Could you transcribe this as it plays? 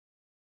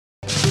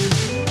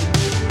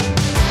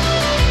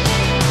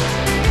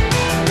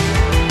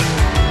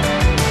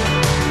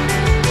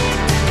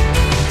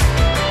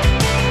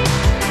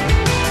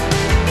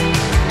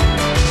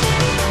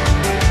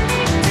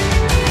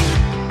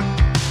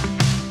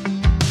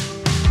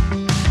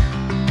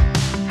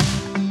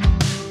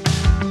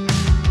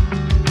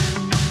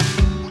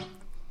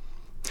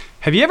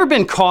Have you ever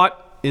been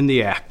caught in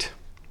the act?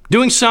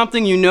 Doing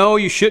something you know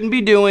you shouldn't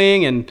be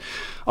doing, and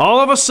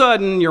all of a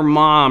sudden your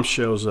mom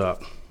shows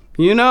up.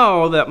 You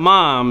know that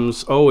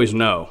moms always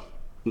know.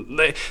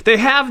 They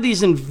have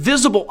these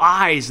invisible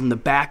eyes in the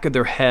back of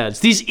their heads,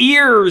 these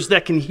ears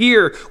that can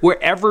hear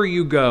wherever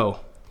you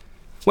go.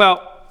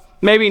 Well,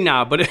 maybe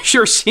not, but it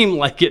sure seemed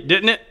like it,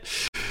 didn't it?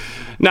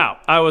 Now,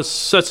 I was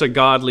such a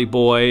godly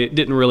boy, it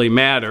didn't really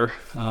matter.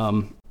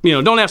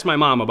 Don't ask my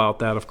mom about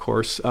that, of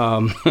course.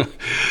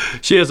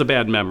 She has a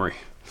bad memory.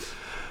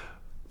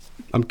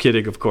 I'm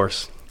kidding, of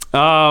course.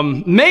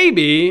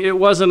 Maybe it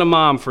wasn't a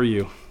mom for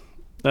you.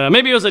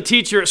 Maybe it was a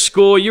teacher at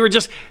school. You were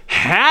just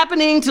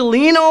happening to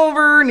lean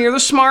over near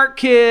the smart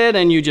kid,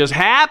 and you just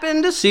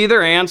happened to see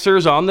their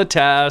answers on the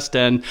test,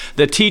 and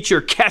the teacher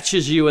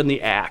catches you in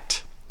the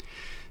act.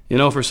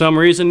 For some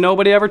reason,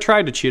 nobody ever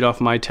tried to cheat off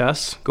my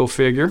tests. Go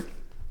figure.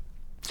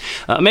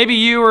 Maybe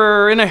you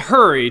were in a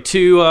hurry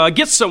to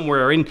get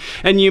somewhere,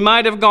 and you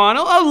might have gone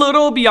a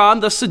little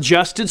beyond the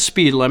suggested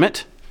speed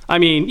limit. I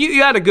mean,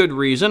 you had a good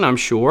reason, I'm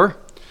sure.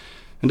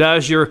 And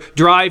as you're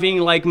driving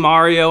like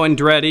Mario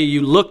Andretti,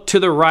 you look to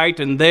the right,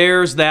 and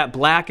there's that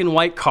black and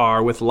white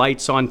car with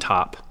lights on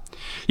top.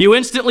 You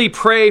instantly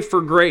pray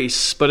for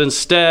grace, but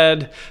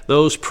instead,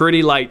 those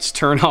pretty lights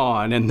turn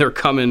on, and they're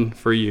coming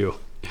for you.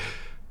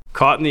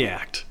 Caught in the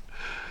act.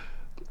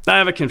 I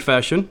have a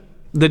confession.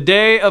 The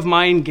day of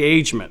my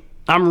engagement,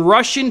 I'm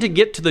rushing to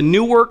get to the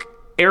Newark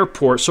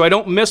airport so I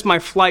don't miss my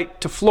flight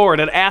to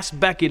Florida to ask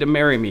Becky to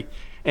marry me.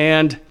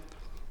 And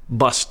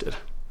busted.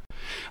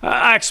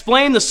 I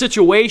explain the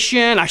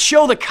situation, I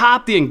show the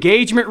cop the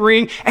engagement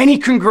ring, and he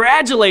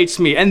congratulates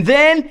me and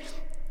then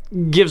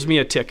gives me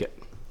a ticket.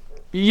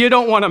 You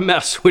don't want to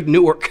mess with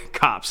Newark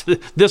cops.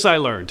 This I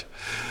learned.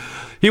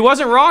 He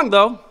wasn't wrong,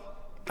 though.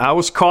 I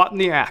was caught in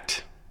the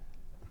act.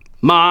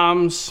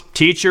 Moms,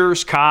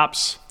 teachers,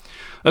 cops.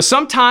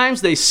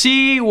 Sometimes they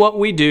see what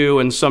we do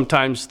and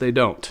sometimes they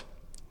don't.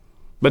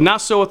 But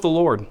not so with the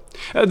Lord.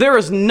 There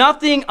is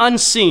nothing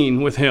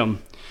unseen with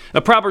him.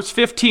 Proverbs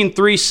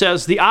 15:3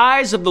 says, "The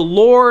eyes of the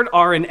Lord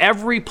are in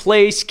every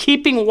place,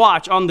 keeping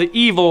watch on the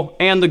evil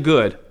and the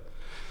good."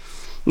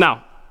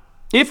 Now,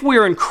 if we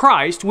are in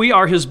Christ, we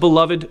are his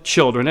beloved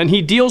children, and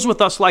he deals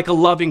with us like a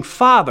loving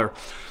father.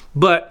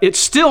 But it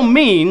still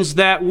means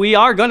that we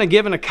are going to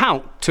give an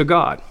account to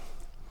God.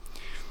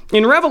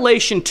 In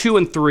Revelation 2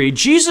 and 3,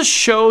 Jesus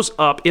shows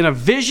up in a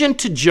vision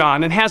to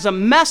John and has a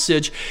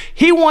message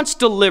he wants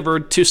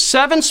delivered to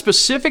 7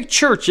 specific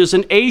churches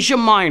in Asia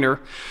Minor,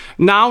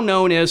 now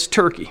known as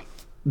Turkey.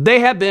 They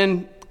have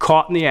been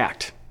caught in the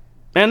act.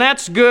 And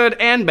that's good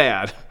and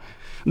bad.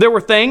 There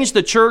were things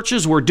the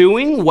churches were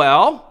doing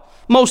well,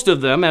 most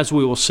of them, as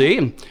we will see,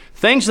 and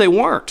things they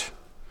weren't.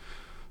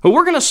 But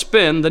we're going to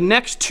spend the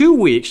next 2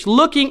 weeks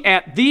looking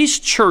at these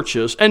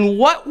churches and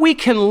what we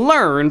can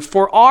learn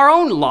for our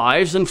own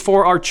lives and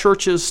for our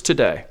churches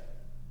today.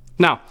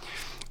 Now,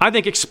 I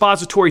think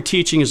expository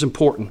teaching is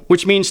important,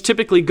 which means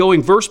typically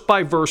going verse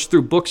by verse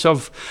through books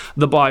of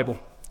the Bible.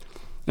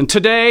 And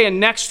today and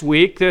next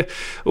week,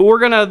 we're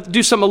going to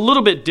do something a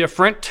little bit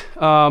different.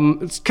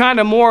 It's kind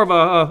of more of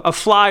a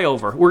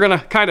flyover. We're going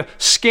to kind of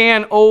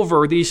scan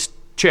over these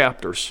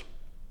chapters.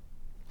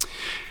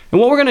 And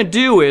what we're going to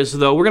do is,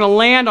 though, we're going to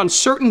land on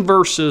certain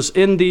verses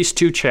in these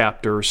 2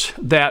 chapters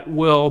that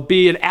will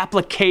be an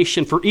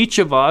application for each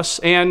of us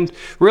and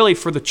really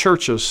for the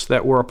churches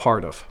that we're a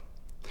part of.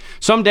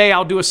 Someday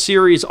I'll do a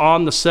series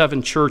on the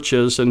 7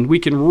 churches, and we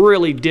can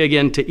really dig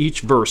into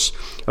each verse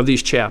of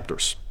these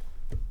chapters.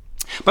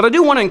 But I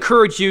do want to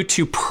encourage you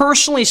to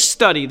personally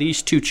study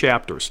these 2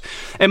 chapters.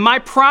 And my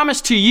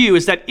promise to you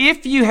is that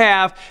if you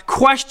have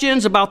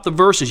questions about the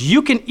verses,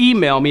 you can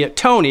email me at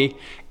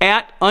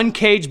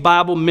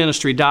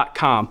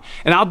tony@uncagedbibleministry.com,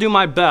 and I'll do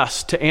my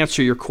best to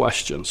answer your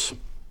questions.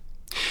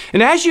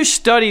 And as you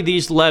study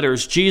these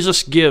letters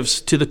Jesus gives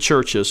to the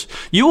churches,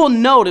 you will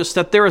notice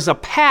that there is a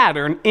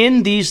pattern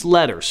in these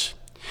letters.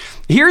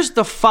 Here's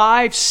the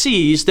 5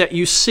 C's that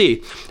you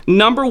see.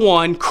 Number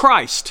 1,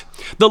 Christ.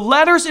 The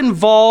letters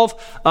involve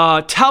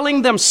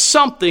telling them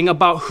something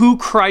about who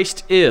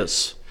Christ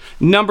is.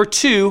 Number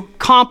 2,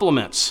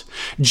 compliments.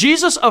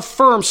 Jesus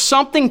affirms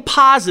something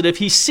positive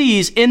he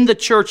sees in the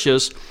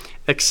churches,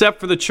 except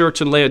for the church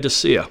in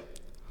Laodicea.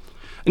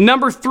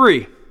 Number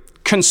 3,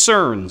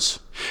 concerns.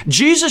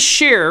 Jesus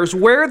shares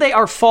where they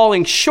are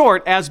falling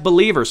short as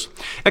believers,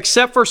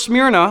 except for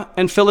Smyrna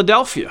and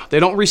Philadelphia. They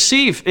don't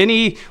receive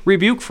any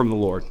rebuke from the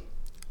Lord.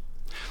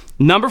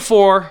 Number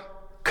 4,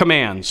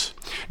 commands.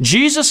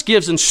 Jesus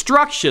gives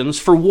instructions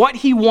for what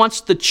he wants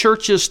the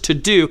churches to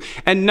do.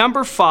 And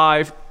number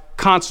 5,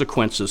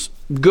 consequences,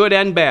 good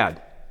and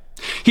bad.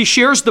 He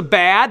shares the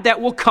bad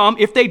that will come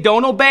if they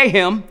don't obey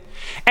him,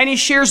 and he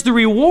shares the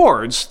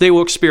rewards they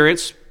will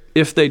experience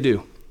if they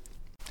do.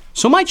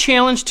 So my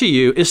challenge to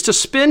you is to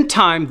spend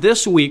time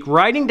this week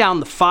writing down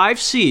the 5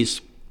 C's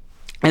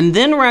and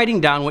then writing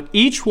down what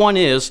each one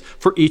is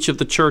for each of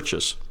the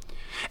churches.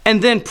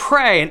 And then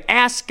pray and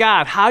ask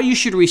God how you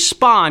should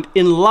respond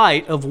in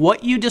light of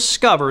what you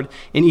discovered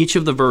in each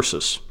of the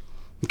verses.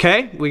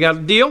 Okay, we got a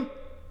deal?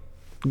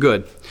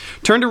 Good.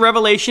 Turn to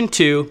Revelation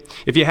 2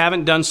 if you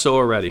haven't done so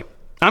already.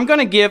 I'm going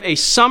to give a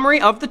summary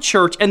of the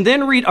church and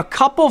then read a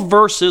couple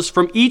verses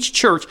from each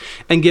church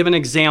and give an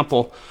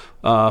example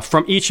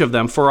from each of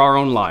them for our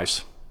own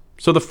lives.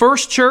 So the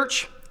first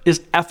church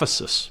is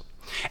Ephesus.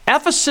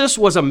 Ephesus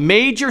was a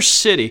major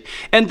city,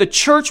 and the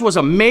church was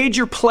a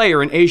major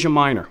player in Asia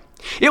Minor.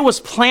 It was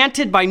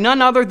planted by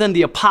none other than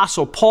the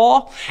Apostle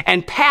Paul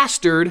and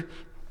pastored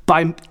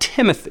by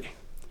Timothy.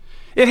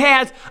 It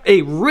had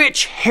a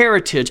rich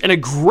heritage and a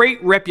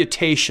great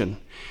reputation.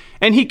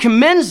 And he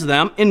commends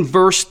them in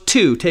verse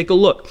 2. Take a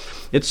look.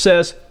 It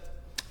says,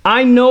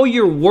 I know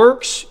your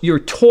works, your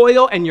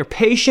toil, and your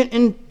patient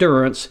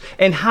endurance,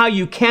 and how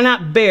you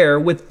cannot bear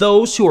with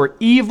those who are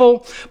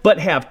evil, but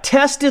have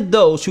tested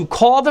those who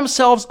call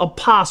themselves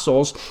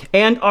apostles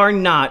and are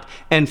not,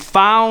 and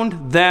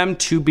found them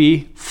to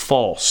be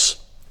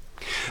false.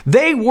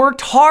 They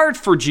worked hard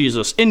for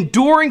Jesus,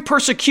 enduring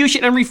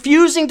persecution and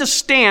refusing to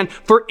stand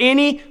for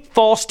any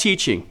false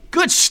teaching.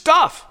 Good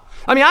stuff.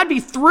 I mean, I'd be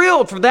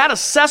thrilled for that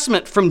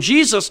assessment from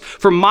Jesus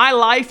for my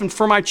life and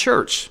for my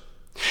church.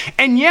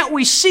 And yet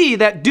we see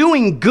that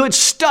doing good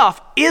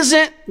stuff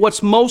isn't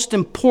what's most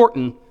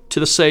important to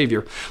the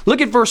Savior.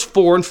 Look at verse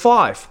 4 and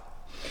 5.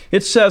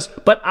 It says,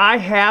 but I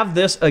have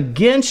this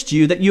against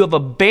you, that you have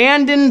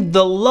abandoned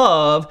the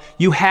love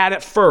you had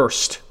at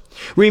first.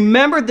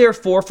 Remember,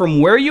 therefore,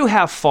 from where you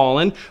have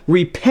fallen,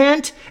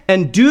 repent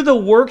and do the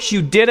works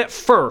you did at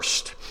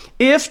first.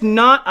 If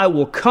not, I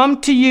will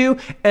come to you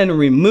and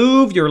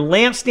remove your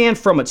lampstand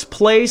from its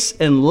place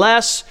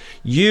unless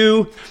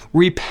you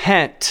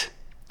repent.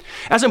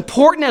 As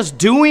important as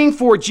doing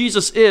for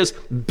Jesus is,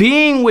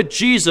 being with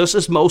Jesus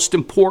is most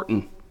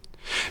important.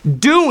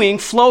 Doing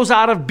flows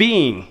out of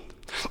being.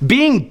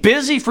 Being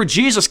busy for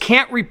Jesus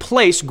can't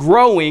replace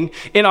growing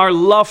in our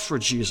love for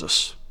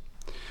Jesus.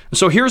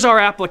 So here's our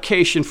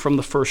application from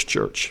the first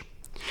church.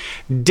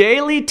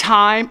 Daily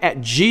time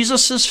at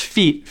Jesus'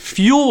 feet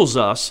fuels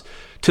us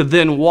to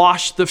then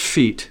wash the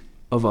feet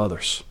of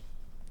others.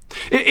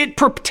 It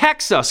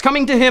protects us.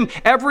 Coming to him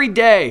every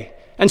day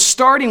and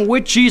starting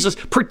with Jesus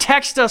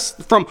protects us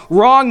from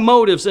wrong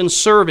motives in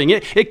serving.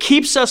 It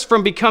keeps us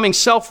from becoming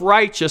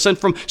self-righteous and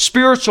from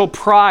spiritual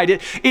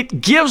pride. It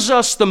gives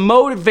us the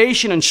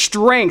motivation and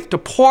strength to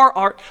pour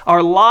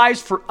our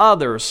lives for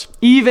others,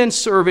 even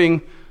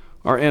serving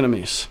our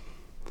enemies.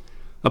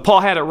 Now,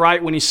 Paul had it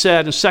right when he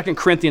said in 2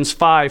 Corinthians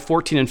 5,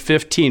 14 and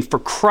 15, for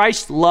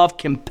Christ's love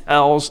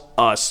compels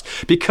us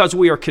because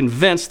we are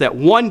convinced that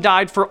one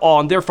died for all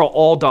and therefore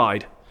all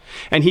died.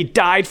 And he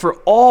died for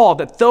all,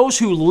 that those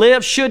who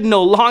live should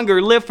no longer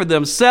live for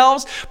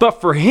themselves, but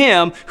for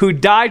him who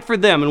died for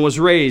them and was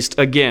raised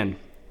again.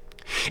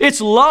 It's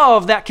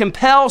love that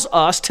compels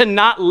us to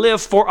not live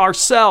for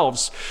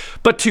ourselves,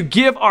 but to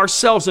give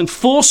ourselves in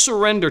full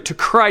surrender to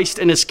Christ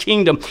and his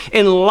kingdom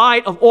in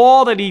light of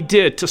all that he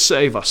did to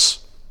save us.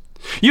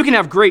 You can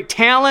have great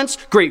talents,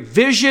 great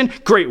vision,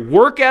 great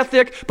work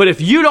ethic, but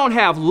if you don't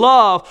have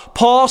love,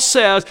 Paul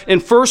says in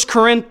 1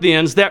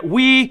 Corinthians that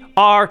we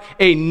are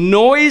a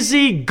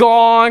noisy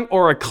gong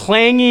or a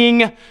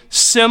clanging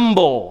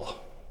cymbal.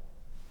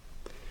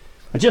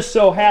 I just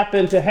so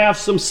happen to have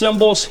some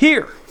cymbals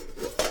here.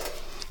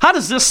 How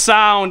does this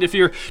sound if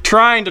you're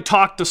trying to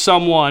talk to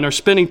someone or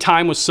spending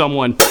time with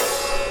someone?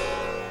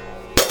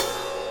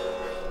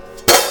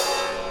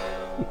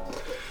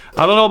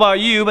 I don't know about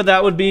you, but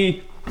that would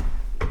be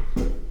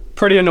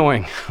pretty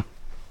annoying.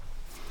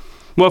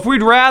 Well, if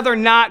we'd rather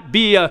not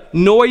be a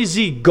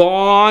noisy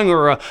gong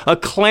or a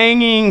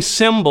clanging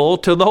cymbal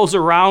to those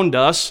around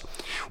us,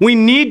 we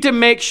need to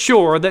make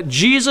sure that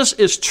Jesus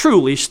is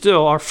truly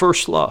still our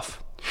first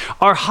love,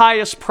 our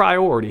highest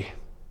priority.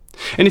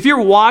 And if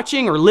you're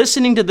watching or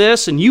listening to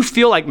this and you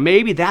feel like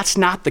maybe that's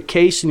not the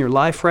case in your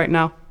life right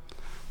now,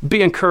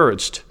 be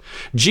encouraged.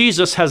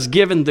 Jesus has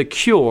given the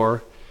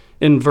cure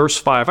in verse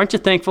 5. Aren't you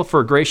thankful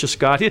for a gracious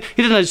God? He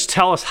doesn't just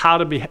tell us how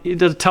to be, he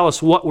doesn't tell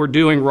us what we're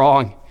doing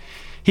wrong.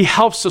 He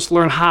helps us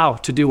learn how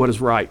to do what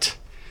is right.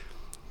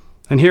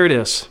 And here it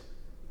is.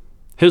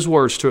 His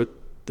words to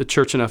the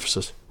church in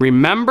Ephesus.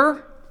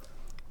 Remember,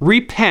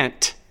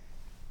 repent,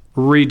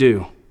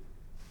 redo.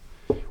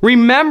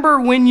 Remember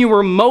when you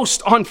were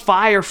most on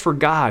fire for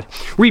God.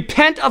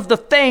 Repent of the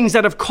things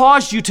that have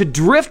caused you to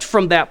drift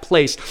from that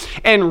place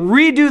and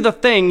redo the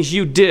things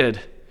you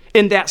did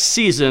in that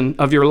season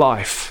of your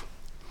life.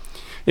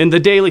 In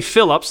the daily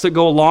fill-ups that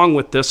go along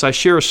with this, I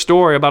share a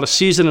story about a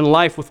season in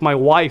life with my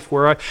wife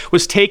where I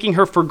was taking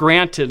her for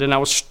granted and I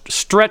was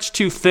stretched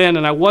too thin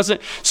and I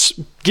wasn't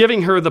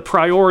giving her the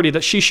priority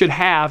that she should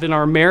have in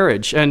our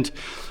marriage. And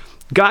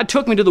God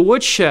took me to the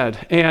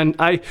woodshed and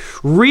I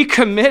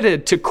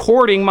recommitted to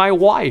courting my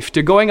wife,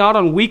 to going out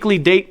on weekly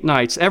date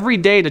nights every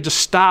day to just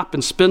stop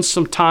and spend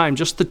some time,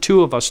 just the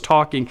two of us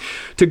talking,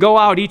 to go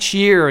out each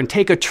year and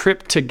take a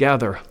trip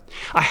together.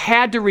 I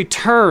had to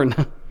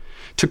return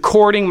to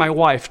courting my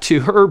wife,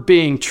 to her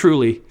being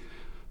truly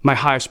my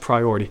highest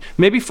priority.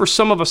 Maybe for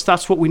some of us,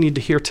 that's what we need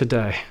to hear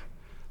today,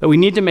 that we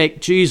need to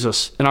make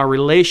Jesus and our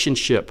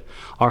relationship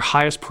our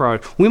highest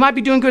priority. We might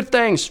be doing good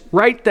things,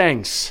 right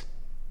things,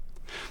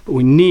 But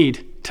we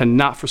need to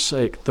not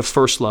forsake the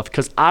first love,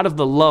 because out of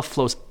the love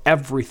flows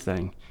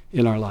everything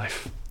in our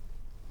life.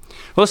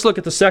 Well, let's look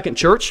at the second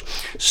church,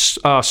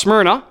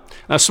 Smyrna.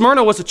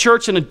 Smyrna was a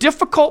church in a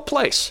difficult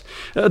place.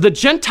 The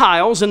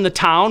Gentiles in the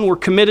town were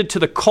committed to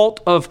the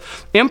cult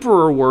of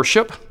emperor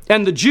worship,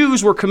 and the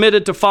Jews were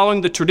committed to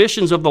following the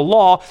traditions of the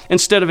law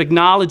instead of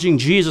acknowledging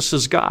Jesus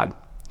as God.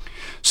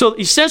 So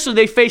essentially,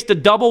 they faced a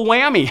double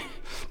whammy,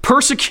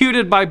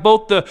 persecuted by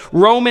both the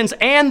Romans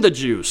and the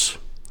Jews.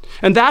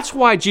 And that's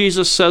why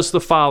Jesus says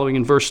the following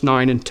in verse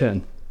 9 and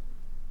 10.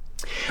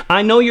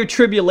 I know your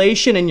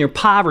tribulation and your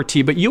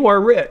poverty, but you are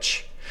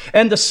rich.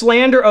 And the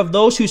slander of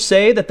those who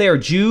say that they are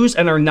Jews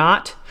and are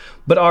not,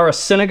 but are a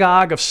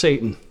synagogue of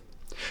Satan.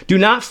 Do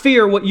not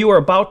fear what you are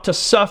about to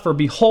suffer.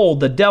 Behold,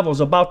 the devil is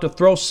about to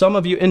throw some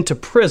of you into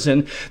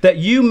prison, that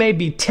you may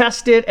be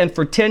tested, and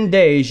for 10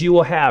 days you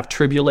will have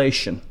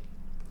tribulation.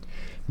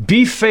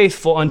 Be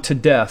faithful unto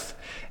death,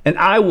 and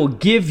I will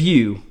give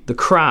you the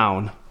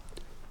crown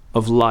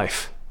of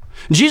life.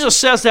 Jesus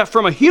says that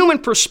from a human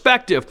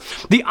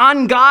perspective, the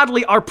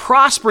ungodly are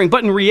prospering,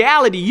 but in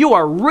reality, you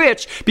are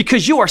rich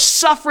because you are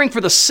suffering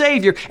for the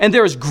Savior, and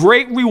there is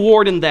great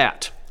reward in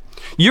that.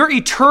 Your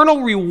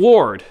eternal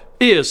reward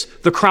is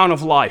the crown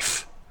of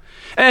life.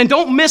 And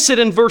don't miss it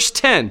in verse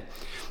 10.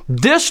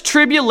 This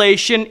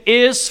tribulation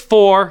is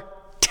for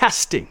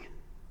testing.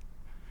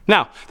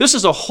 Now, this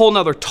is a whole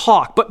nother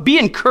talk, but be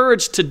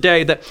encouraged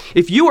today that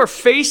if you are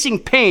facing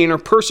pain or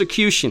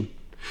persecution,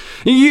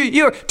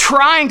 you're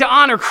trying to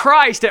honor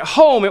Christ at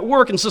home, at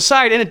work, in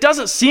society, and it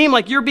doesn't seem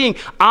like you're being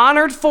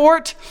honored for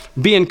it,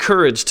 be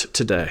encouraged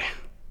today.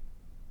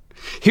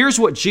 Here's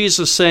what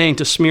Jesus is saying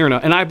to Smyrna,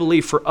 and I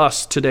believe for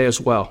us today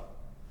as well.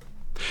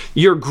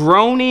 Your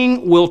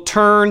groaning will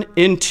turn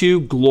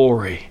into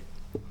glory.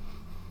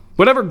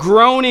 Whatever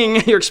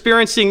groaning you're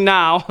experiencing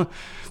now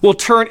will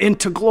turn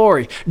into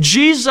glory.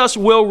 Jesus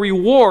will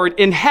reward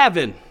in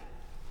heaven.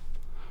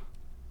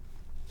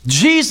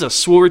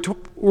 Jesus will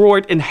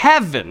reward in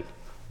heaven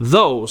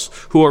those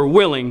who are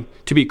willing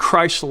to be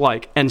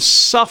Christ-like and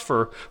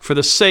suffer for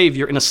the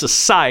Savior in a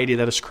society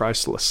that is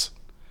Christless.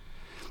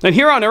 And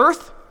here on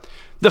earth,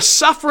 the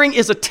suffering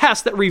is a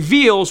test that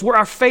reveals where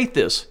our faith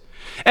is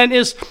and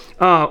is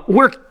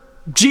where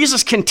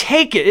Jesus can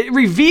take it. It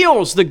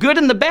reveals the good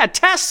and the bad.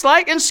 Tests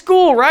like in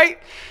school, right?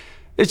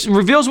 It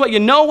reveals what you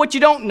know, what you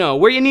don't know,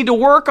 where you need to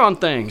work on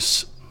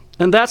things.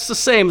 And that's the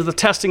same as the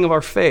testing of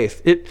our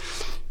faith. It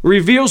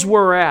reveals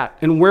where we're at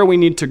and where we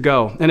need to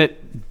go. And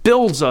it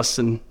builds us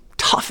and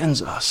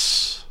toughens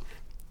us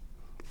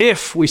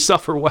if we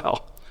suffer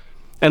well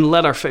and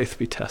let our faith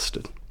be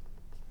tested.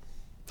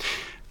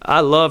 I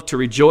love to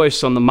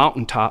rejoice on the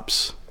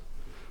mountaintops,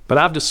 but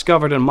I've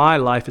discovered in my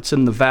life it's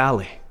in the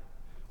valley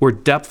where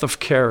depth of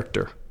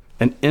character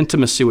and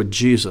intimacy with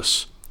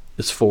Jesus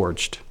is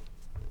forged.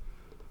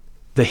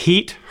 The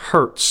heat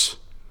hurts,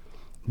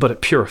 but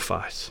it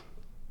purifies.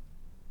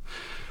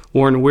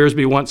 Warren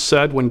Wiersbe once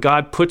said, when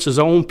God puts his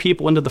own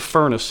people into the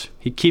furnace,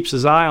 he keeps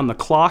his eye on the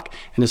clock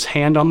and his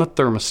hand on the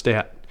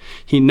thermostat.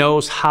 He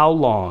knows how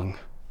long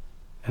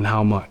and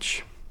how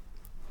much.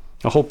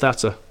 I hope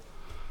that's a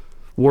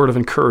word of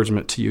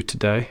encouragement to you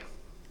today.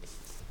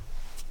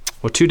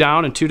 Well, 2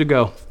 down and 2 to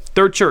go.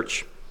 Third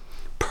church,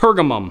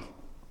 Pergamum.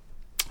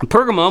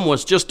 Pergamum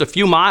was just a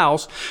few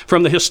miles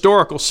from the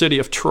historical city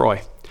of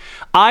Troy.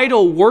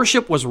 Idol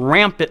worship was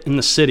rampant in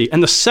the city,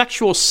 and the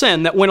sexual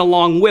sin that went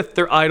along with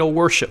their idol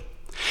worship.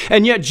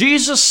 And yet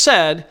Jesus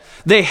said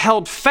they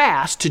held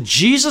fast to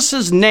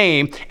Jesus'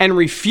 name and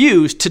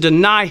refused to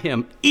deny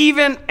him,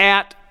 even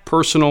at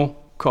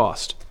personal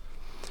cost.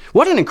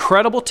 What an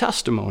incredible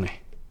testimony.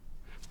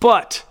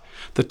 But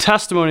the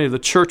testimony of the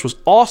church was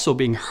also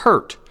being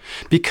hurt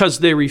because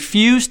they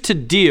refused to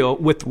deal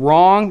with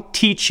wrong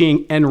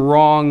teaching and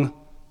wrong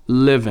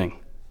living.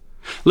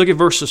 Look at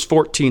verses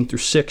 14 through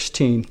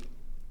 16.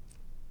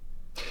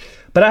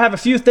 But I have a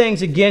few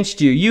things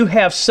against you. You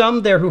have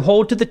some there who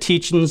hold to the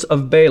teachings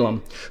of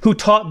Balaam, who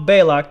taught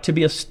Balak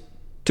to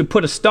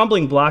put a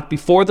stumbling block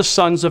before the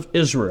sons of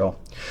Israel,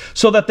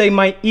 so that they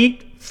might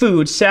eat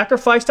food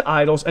sacrificed to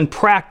idols and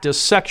practice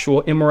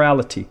sexual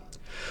immorality.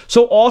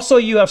 So also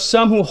you have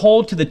some who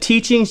hold to the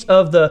teachings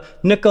of the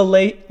the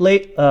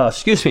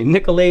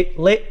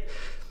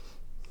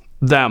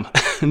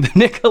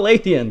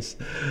Nicolaitans.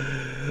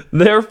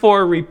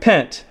 Therefore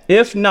repent.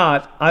 If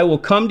not, I will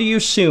come to you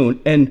soon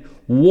and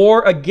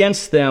war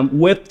against them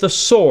with the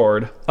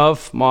sword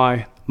of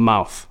my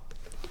mouth.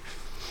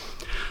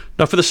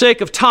 Now, for the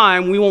sake of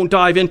time, we won't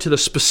dive into the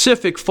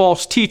specific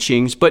false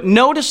teachings, but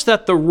notice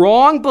that the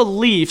wrong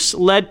beliefs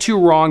led to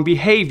wrong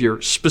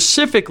behavior,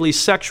 specifically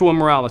sexual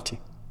immorality.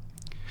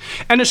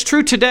 And it's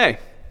true today.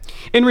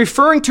 In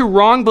referring to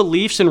wrong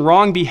beliefs and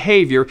wrong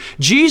behavior,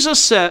 Paul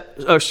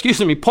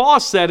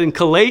said in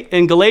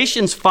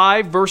Galatians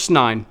 5, verse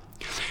 9,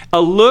 a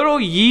little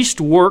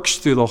yeast works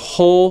through the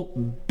whole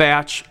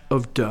batch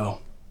of dough.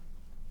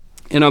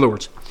 In other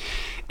words,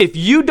 if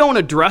you don't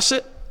address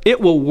it, it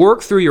will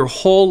work through your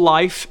whole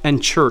life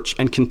and church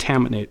and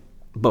contaminate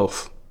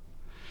both.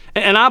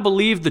 And I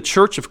believe the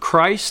Church of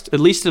Christ, at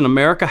least in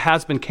America,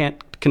 has been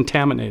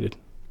contaminated.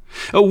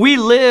 We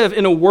live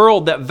in a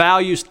world that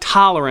values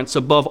tolerance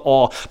above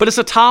all, but it's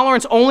a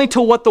tolerance only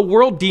to what the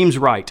world deems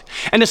right.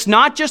 And it's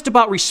not just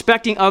about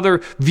respecting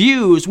other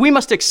views. We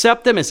must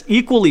accept them as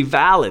equally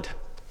valid.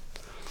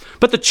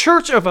 But the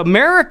Church of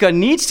America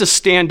needs to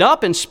stand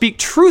up and speak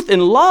truth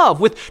in love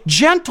with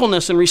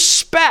gentleness and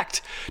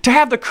respect, to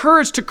have the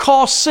courage to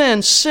call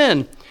sin,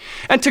 sin,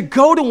 and to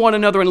go to one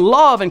another in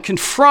love and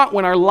confront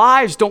when our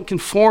lives don't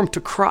conform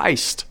to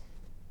Christ.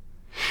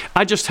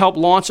 I just helped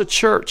launch a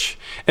church,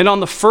 and on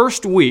the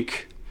first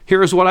week,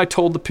 here is what I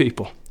told the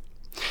people.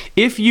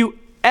 If you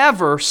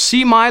ever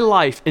see my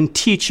life and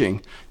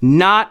teaching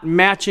not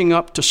matching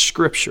up to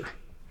Scripture,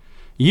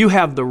 you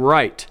have the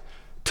right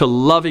to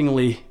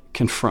lovingly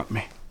confront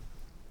me.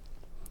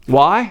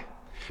 Why?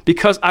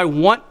 Because I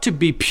want to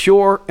be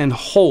pure and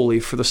holy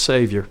for the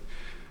Savior,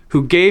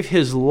 who gave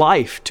his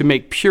life to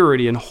make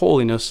purity and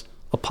holiness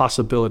a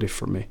possibility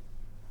for me.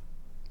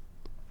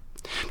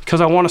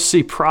 Because I want to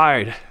see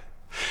pride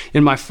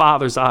in my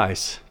Father's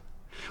eyes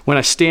when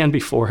I stand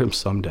before him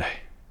someday.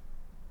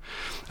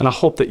 And I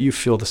hope that you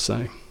feel the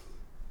same.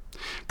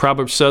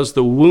 Proverbs says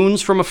the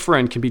wounds from a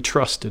friend can be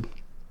trusted.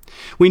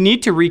 We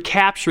need to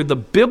recapture the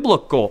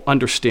biblical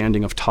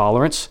understanding of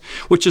tolerance,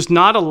 which is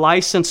not a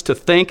license to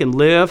think and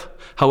live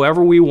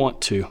however we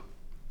want to.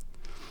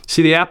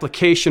 See, the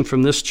application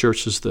from this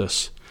church is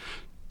this: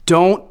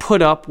 don't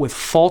put up with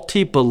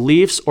faulty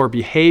beliefs or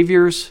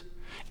behaviors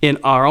in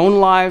our own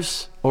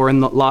lives or in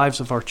the lives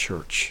of our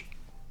church.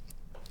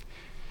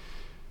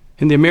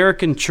 In the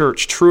American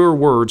church, truer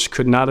words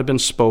could not have been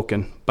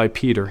spoken by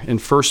Peter in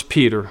 1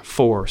 Peter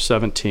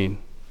 4:17.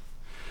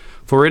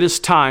 For it is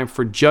time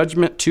for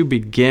judgment to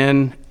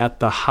begin at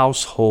the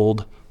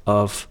household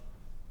of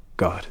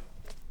God.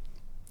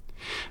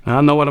 Now,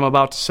 I know what I'm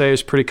about to say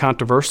is pretty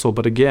controversial,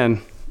 but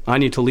again, I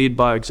need to lead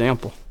by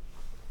example.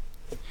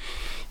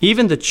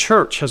 Even the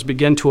church has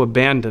begun to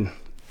abandon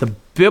the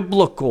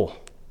biblical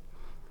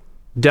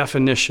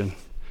definition,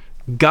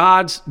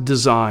 God's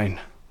design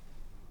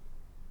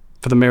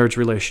for the marriage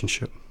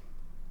relationship.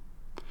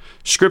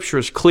 Scripture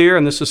is clear,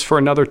 and this is for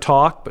another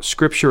talk, but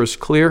Scripture is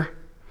clear.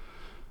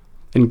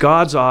 In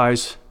God's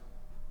eyes,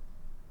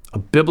 a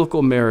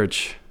biblical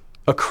marriage,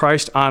 a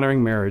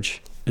Christ-honoring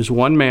marriage, is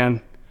one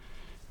man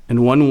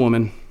and one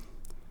woman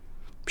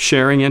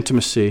sharing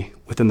intimacy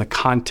within the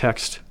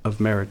context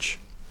of marriage.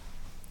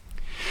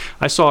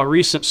 I saw a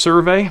recent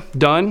survey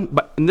done,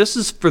 and this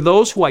is for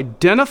those who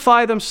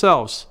identify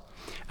themselves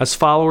as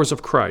followers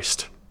of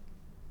Christ.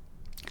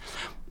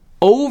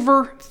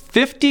 Over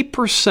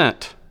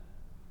 50%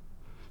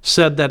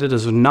 said that it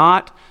is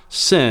not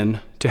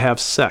sin to have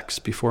sex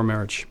before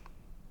marriage.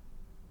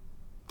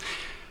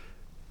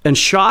 And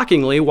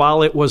shockingly,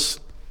 while it was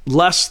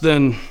less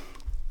than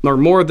or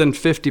more than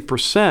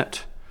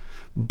 50%,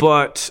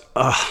 but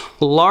a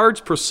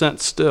large percent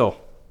still,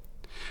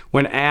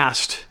 when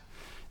asked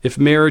if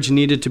marriage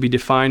needed to be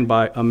defined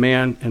by a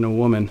man and a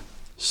woman,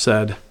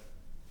 said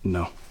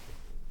no.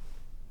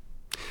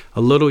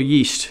 A little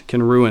yeast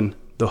can ruin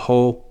the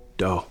whole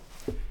dough.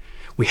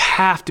 We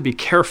have to be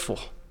careful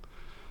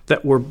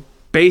that we're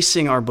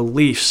basing our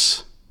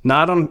beliefs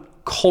not on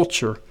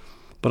culture,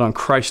 but on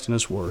Christ and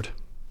his word.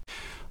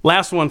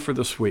 Last one for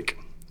this week.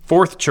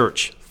 Fourth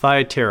church,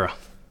 Thyatira.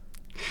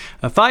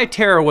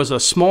 Thyatira was a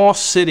small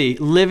city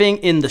living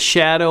in the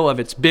shadow of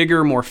its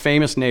bigger, more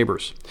famous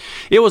neighbors.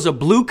 It was a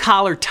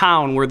blue-collar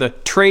town where the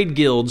trade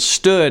guilds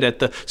stood at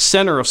the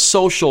center of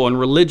social and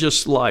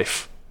religious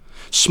life.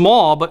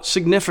 Small, but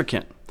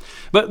significant.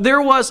 But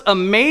there was a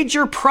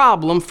major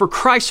problem for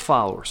Christ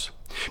followers.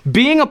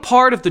 Being a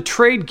part of the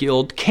trade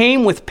guild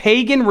came with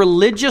pagan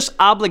religious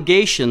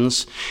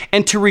obligations,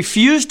 and to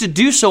refuse to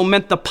do so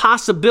meant the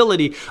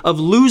possibility of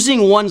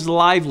losing one's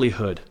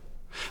livelihood.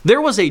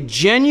 There was a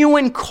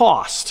genuine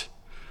cost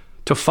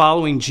to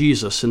following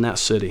Jesus in that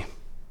city.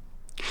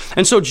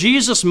 And so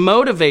Jesus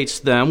motivates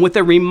them with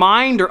a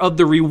reminder of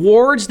the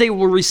rewards they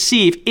will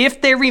receive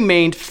if they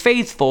remained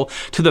faithful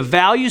to the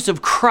values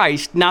of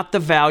Christ, not the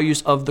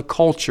values of the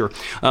culture.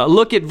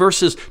 Look at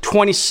verses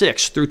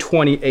 26 through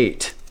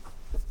 28.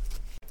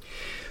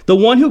 The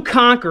one who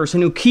conquers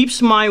and who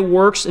keeps my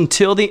works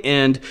until the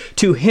end,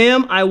 to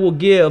him I will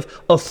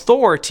give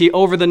authority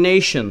over the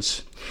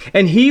nations.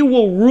 And he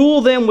will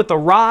rule them with a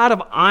rod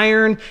of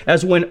iron,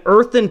 as when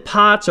earthen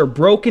pots are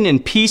broken in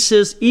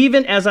pieces,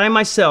 even as I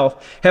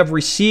myself have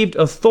received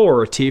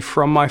authority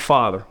from my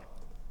Father.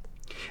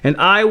 And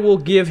I will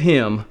give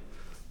him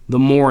the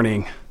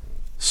morning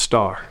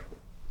star.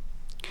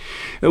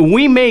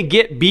 We may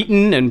get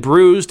beaten and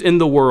bruised in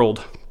the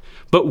world,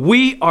 but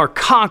we are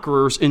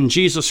conquerors in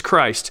Jesus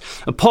Christ.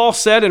 Paul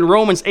said in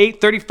Romans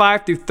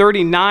 8:35 through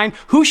 39,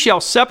 who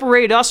shall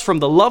separate us from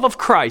the love of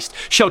Christ?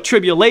 Shall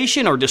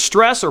tribulation or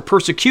distress or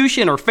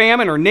persecution or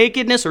famine or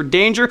nakedness or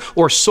danger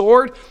or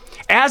sword?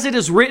 As it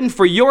is written,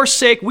 for your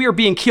sake we are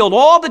being killed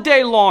all the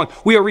day long.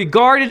 We are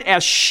regarded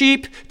as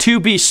sheep to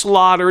be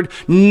slaughtered.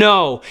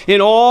 No, in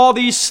all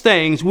these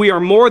things we are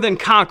more than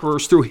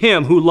conquerors through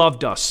him who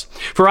loved us.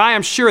 For I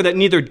am sure that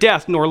neither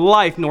death, nor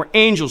life, nor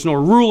angels,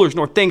 nor rulers,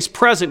 nor things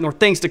present, nor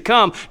things to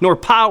come, nor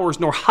powers,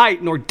 nor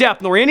height, nor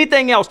depth, nor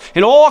anything else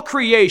in all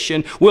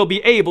creation will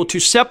be able to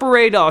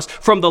separate us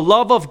from the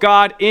love of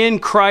God in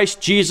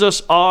Christ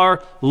Jesus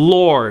our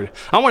Lord.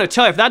 I want to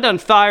tell you, if that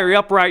doesn't fire you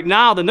up right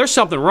now, then there's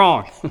something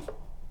wrong.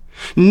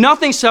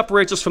 Nothing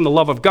separates us from the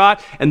love of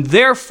God, and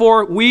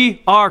therefore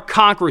we are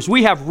conquerors.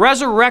 We have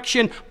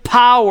resurrection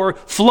power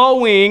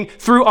flowing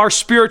through our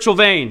spiritual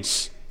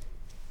veins.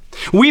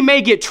 We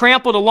may get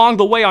trampled along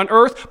the way on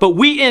earth, but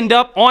we end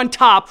up on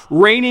top,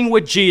 reigning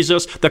with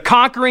Jesus, the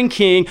conquering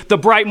King, the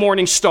bright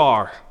morning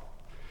star.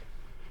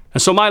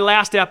 And so my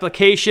last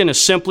application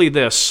is simply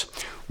this: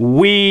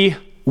 we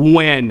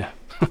win.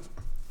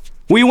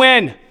 We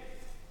win.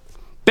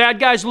 Bad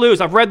guys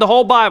lose. I've read the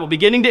whole Bible,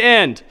 beginning to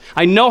end.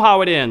 I know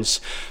how it ends.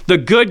 The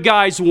good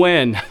guys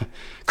win.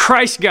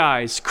 Christ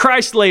guys,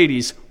 Christ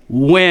ladies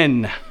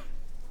win.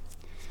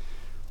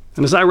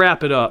 And as I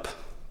wrap it up,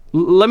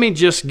 let me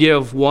just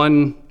give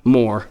one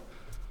more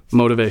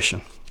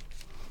motivation.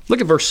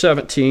 Look at verse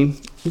 17.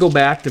 Go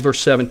back to verse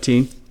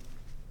 17.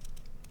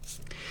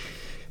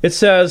 It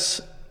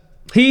says,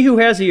 he who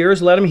has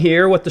ears, let him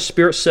hear what the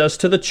Spirit says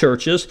to the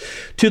churches.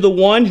 To the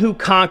one who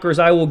conquers,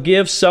 I will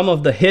give some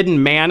of the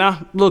hidden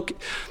manna. Look,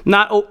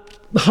 not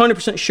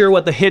 100% sure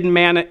what the hidden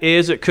manna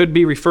is. It could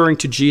be referring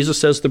to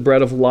Jesus as the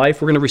bread of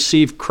life. We're going to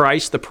receive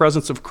Christ, the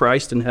presence of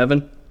Christ in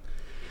heaven.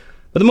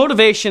 But the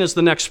motivation is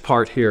the next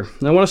part here.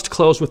 And I want us to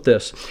close with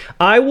this.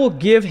 I will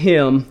give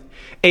him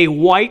a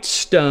white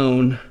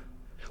stone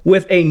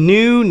with a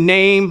new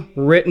name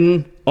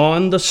written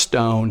on the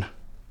stone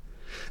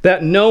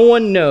that no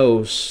one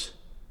knows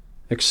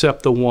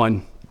except the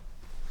one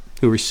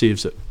who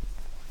receives it.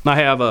 I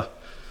have a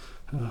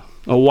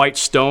white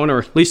stone, or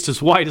at least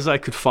as white as I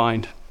could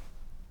find.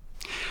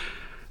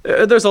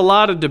 There's a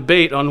lot of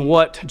debate on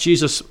what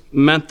Jesus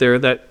meant there,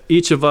 that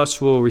each of us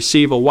will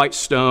receive a white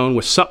stone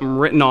with something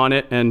written on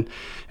it, and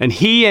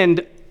he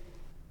and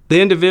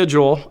the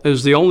individual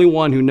is the only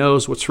one who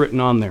knows what's written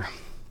on there.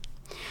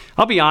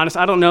 I'll be honest,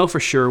 I don't know for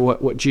sure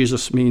what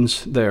Jesus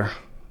means there.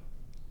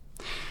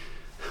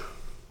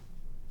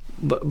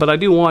 But I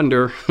do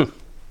wonder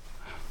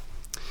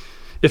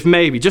if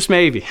maybe, just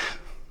maybe,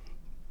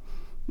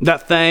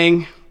 that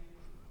thing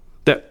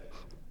that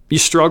you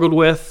struggled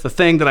with, the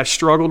thing that I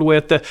struggled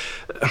with,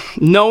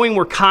 knowing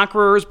we're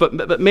conquerors,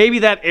 but maybe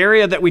that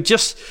area that we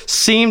just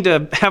seem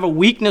to have a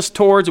weakness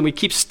towards and we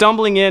keep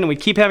stumbling in and we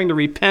keep having to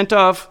repent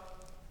of,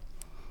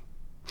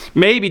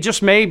 maybe,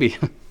 just maybe,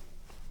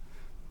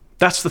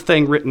 that's the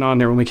thing written on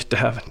there when we get to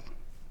heaven.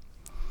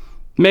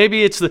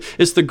 Maybe it's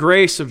the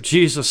grace of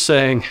Jesus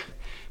saying,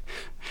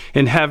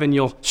 in heaven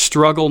you'll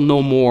struggle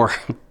no more.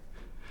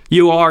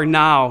 You are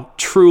now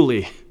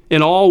truly,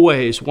 in all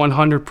ways,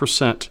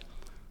 100%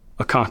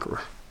 a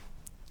conqueror.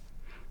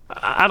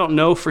 I don't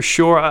know for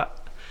sure,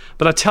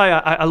 but I tell you,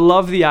 I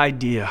love the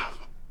idea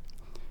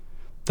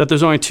that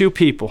there's only two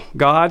people,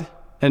 God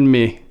and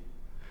me,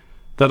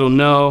 that'll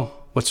know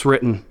what's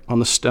written on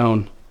the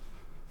stone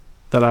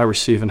that I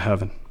receive in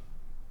heaven.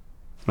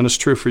 And it's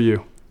true for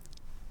you.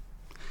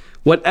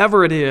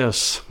 Whatever it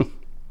is,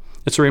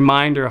 it's a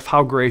reminder of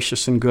how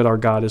gracious and good our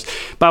God is.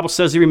 The Bible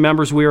says he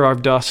remembers we are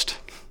of dust.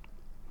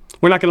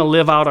 We're not going to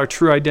live out our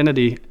true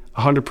identity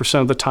 100%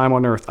 of the time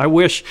on earth. I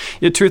wish,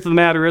 the truth of the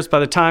matter is, by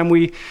the time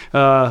we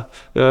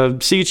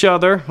see each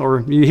other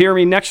or you hear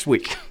me next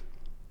week,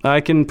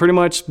 I can pretty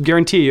much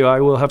guarantee you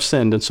I will have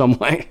sinned in some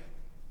way.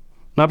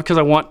 Not because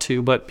I want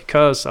to, but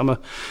because I'm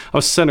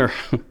a sinner.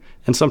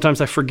 And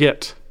sometimes I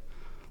forget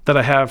that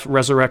I have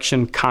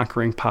resurrection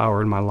conquering power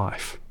in my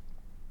life.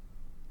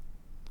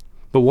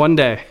 But one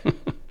day,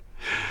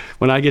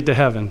 when I get to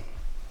heaven,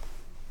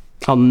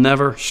 I'll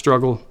never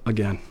struggle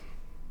again.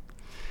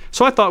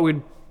 So I thought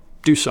we'd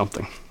do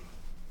something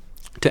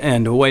to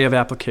end, a way of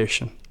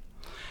application.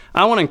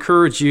 I want to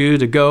encourage you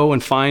to go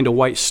and find a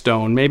white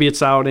stone. Maybe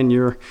it's out in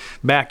your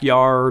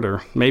backyard,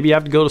 or maybe you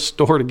have to go to the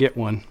store to get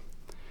one.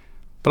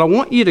 But I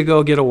want you to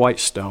go get a white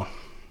stone.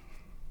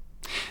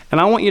 And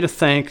I want you to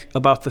think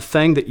about the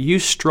thing that you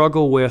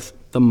struggle with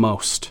the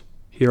most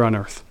here on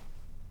earth.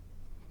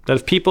 That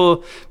if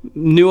people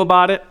knew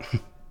about it,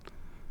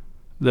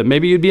 that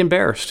maybe you'd be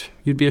embarrassed,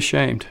 you'd be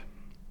ashamed.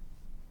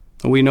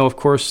 And we know, of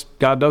course,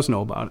 God does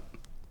know about it.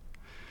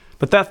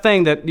 But that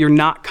thing that you're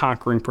not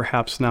conquering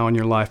perhaps now in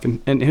your life,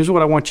 and here's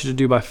what I want you to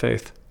do by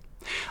faith.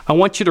 I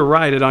want you to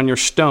write it on your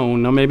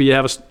stone. Now maybe you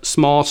have a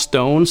small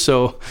stone,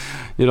 so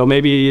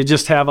maybe you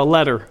just have a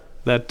letter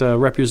that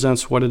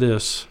represents what it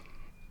is.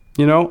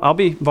 I'll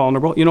be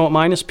vulnerable. You know what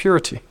mine is?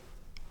 Purity.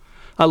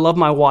 I love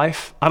my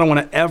wife. I don't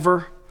want to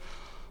ever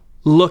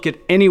look at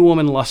any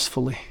woman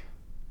lustfully.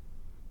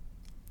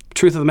 The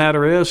truth of the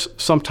matter is,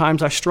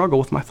 sometimes I struggle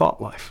with my thought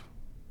life.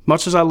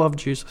 Much as I love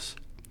Jesus,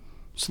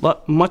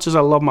 much as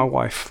I love my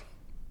wife.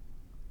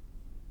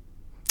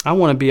 I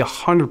want to be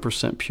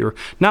 100% pure,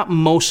 not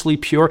mostly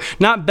pure,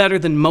 not better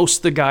than most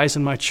of the guys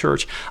in my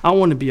church. I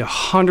want to be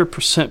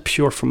 100%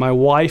 pure for my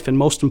wife and,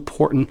 most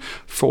important,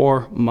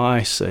 for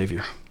my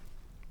Savior.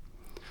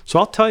 So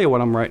I'll tell you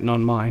what I'm writing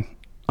on mine.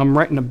 I'm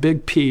writing a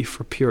big P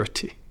for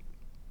purity,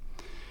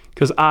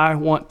 because I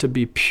want to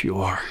be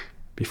pure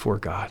before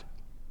God.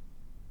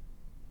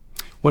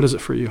 What is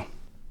it for you?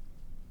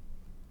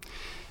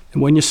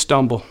 And when you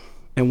stumble,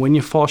 and when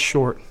you fall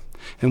short,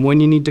 and when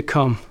you need to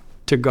come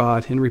to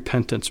God in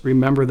repentance,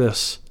 remember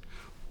this: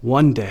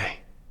 one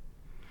day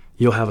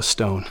you'll have a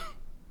stone,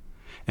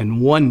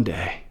 and one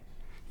day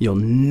you'll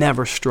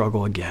never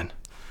struggle again.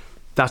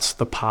 That's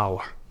the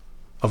power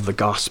of the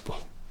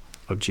gospel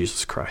of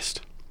Jesus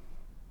Christ.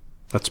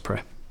 Let's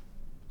pray.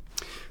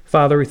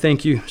 Father, we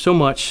thank you so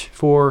much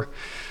for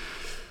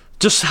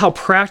just how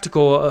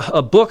practical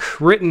a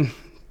book written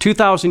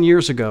 2,000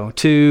 years ago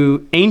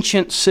to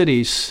ancient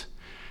cities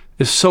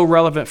is so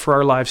relevant for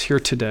our lives here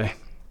today.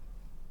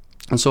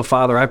 And so,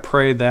 Father, I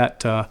pray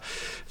that as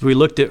we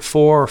looked at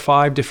 4 or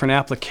 5 different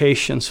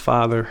applications,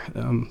 Father,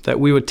 that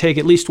we would take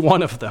at least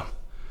one of them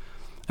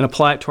and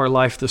apply it to our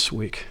life this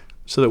week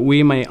so that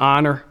we may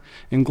honor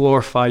and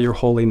glorify your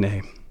holy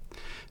name.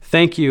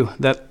 Thank you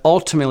that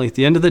ultimately, at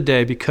the end of the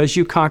day, because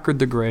you conquered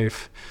the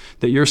grave,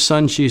 that your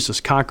Son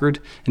Jesus conquered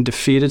and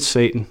defeated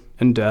Satan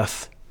and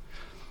death,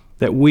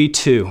 that we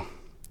too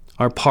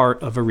are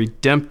part of a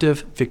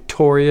redemptive,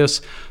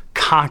 victorious,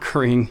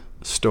 conquering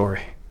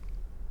story.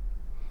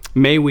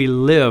 May we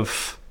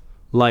live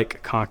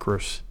like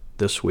conquerors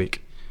this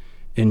week.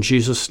 In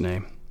Jesus'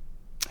 name,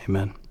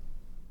 amen.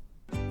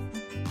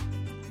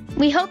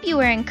 We hope you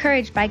were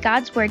encouraged by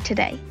God's Word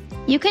today.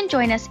 You can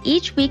join us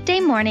each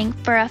weekday morning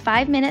for a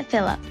 5-minute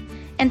fill-up.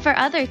 And for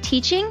other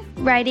teaching,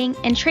 writing,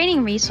 and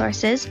training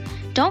resources,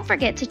 don't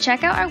forget to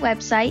check out our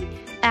website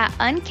at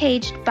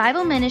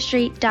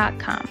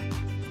uncagedbibleministry.com.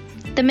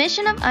 The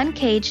mission of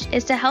Uncaged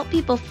is to help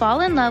people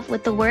fall in love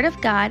with the Word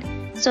of God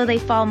so they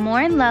fall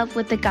more in love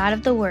with the God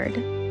of the Word.